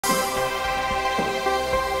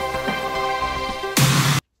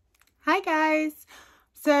guys,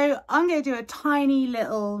 so I'm going to do a tiny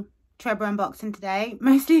little Toreba unboxing today,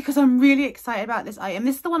 mostly because I'm really excited about this item.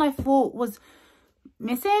 This is the one I thought was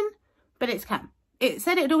missing, but it's come. It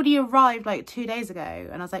said it had already arrived like 2 days ago,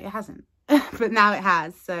 and I was like, it hasn't. But now it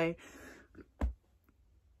has, so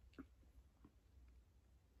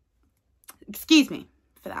excuse me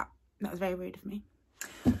for that. That was very rude of me.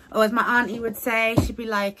 Or as my auntie would say, she'd be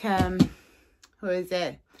like, who is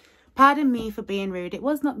it? Pardon me for being rude. It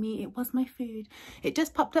was not me, it was my food. It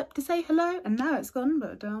just popped up to say hello and now it's gone,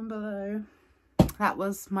 but down below. That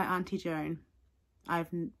was my Auntie Joan.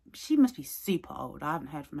 She must be super old. I haven't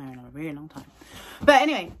heard from her in a really long time. But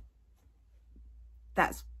anyway,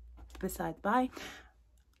 that's beside the by.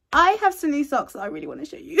 I have some new socks that I really want to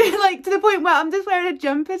show you. Like, to the point where I'm just wearing a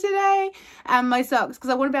jumper today and my socks because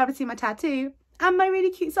I want to be able to see my tattoo and my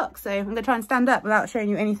really cute socks. So I'm going to try and stand up without showing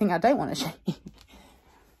you anything I don't want to show you.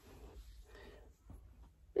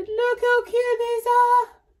 Look how cute these are.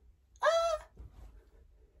 Ah!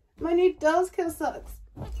 My new Dolls Kill socks.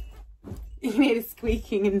 You made a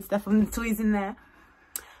squeaking and stuff on the toys in there.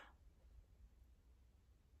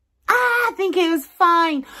 I think it was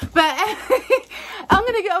fine. But I'm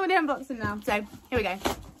going to get on with the unboxing now. So here we go.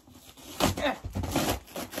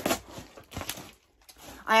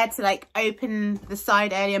 I had to like open the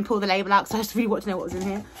side earlier and pull the label out because I just really want to know what was in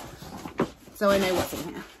here. So I know what's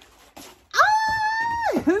in here.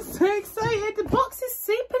 I'm so excited. The box is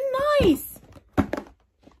super nice.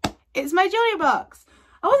 It's my jewellery box.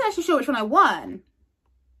 I wasn't actually sure which one I won.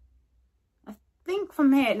 I think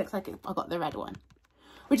from here it looks like I got the red one,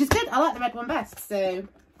 which is good. I like the red one best. So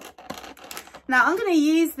now I'm going to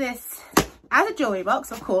use this as a jewellery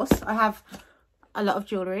box. Of course, I have a lot of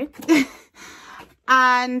jewellery.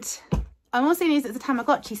 And I'm also going to use it as a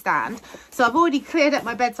Tamagotchi stand. So I've already cleared up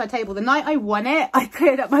my bedside table. The night I won it, I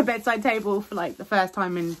cleared up my bedside table for like the first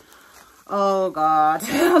time in, oh God,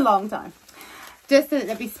 a long time. Just so that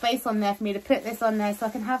there'd be space on there for me to put this on there so I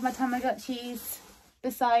can have my Tamagotchis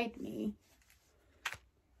beside me.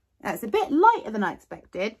 Now, it's a bit lighter than I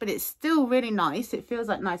expected, but it's still really nice. It feels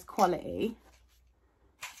like nice quality.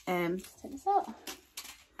 Let's take this out.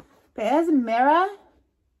 But it has a mirror.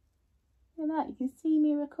 Look at that, you can see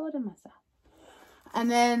me recording myself. And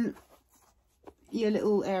then your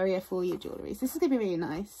little area for your jewellery. So this is going to be really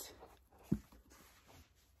nice.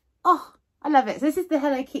 Oh, I love it. So this is the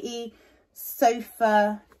Hello Kitty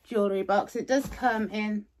sofa jewellery box. It does come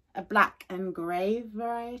in a black and grey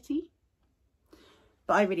variety.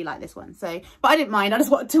 But I really like this one. So, but I didn't mind. I just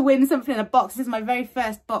wanted to win something in a box. This is my very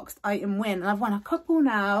first boxed item win. And I've won a couple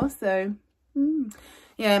now. So,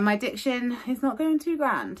 yeah, my addiction is not going too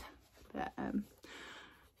grand. But,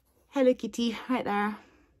 Hello Kitty right there.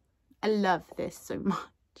 I love this so much.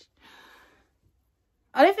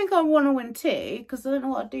 I don't think I want to win two because I don't know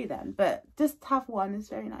what I'd do then, but just have one is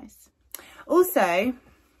very nice. Also,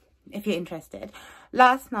 if you're interested,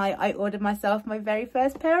 last night I ordered myself my very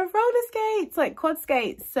first pair of roller skates, like quad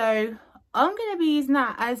skates. So I'm going to be using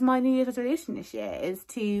that as my New Year's resolution this year, is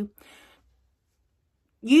to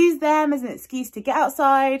use them as an excuse to get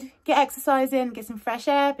outside, get exercise in, get some fresh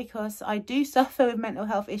air, because I do suffer with mental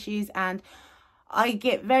health issues and I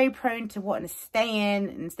get very prone to wanting to stay in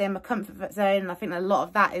and stay in my comfort zone. And I think a lot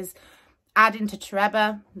of that is adding to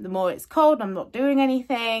Toreba. The more it's cold, I'm not doing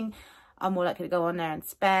anything. I'm more likely to go on there and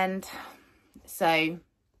spend. So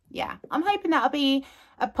yeah, I'm hoping that'll be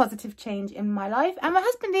a positive change in my life. And my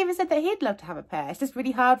husband even said that he'd love to have a pair. It's just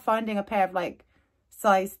really hard finding a pair of like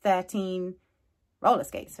size 13 roller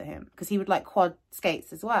skates for him, because he would like quad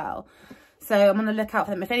skates as well. So I'm on the lookout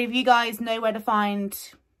for them. If any of you guys know where to find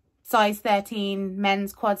size 13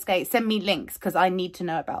 men's quad skates, send me links, because I need to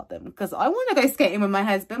know about them, because I want to go skating with my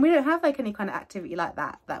husband. We don't have like any kind of activity like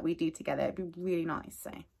that we do together. It'd be really nice.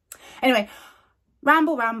 So anyway,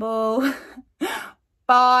 ramble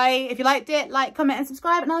bye. If you liked it, like, comment and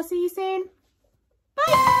subscribe, and I'll see you soon.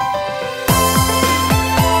 Bye.